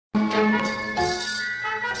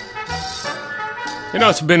You know,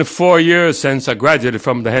 it's been 4 years since I graduated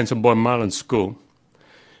from the Handsome Boy Modeling School.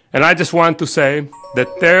 And I just want to say that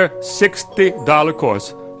their $60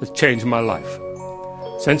 course has changed my life.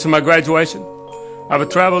 Since my graduation, I've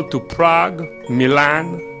traveled to Prague,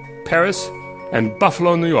 Milan, Paris, and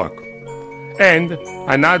Buffalo, New York. And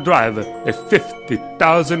I now drive a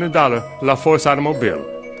 $50,000 La Force automobile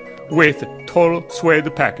with total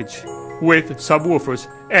suede package, with subwoofers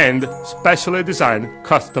and specially designed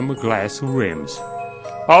custom glass rims.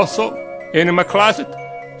 Also, in my closet,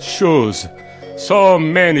 shoes. So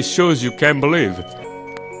many shoes you can't believe.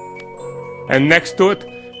 And next to it,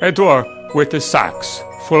 a drawer with the socks,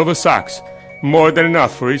 full of socks. More than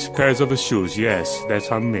enough for each pair of shoes. Yes, that's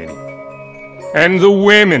how many. And the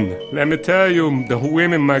women, let me tell you, the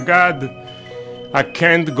women, my God, I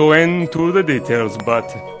can't go into the details,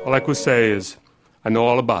 but all I could say is I know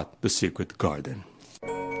all about the secret garden.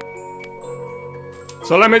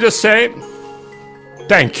 So let me just say,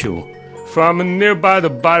 thank you from nearby the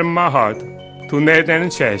bottom of my heart to Nathan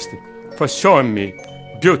and Chest for showing me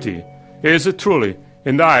beauty is truly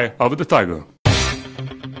in the eye of the tiger.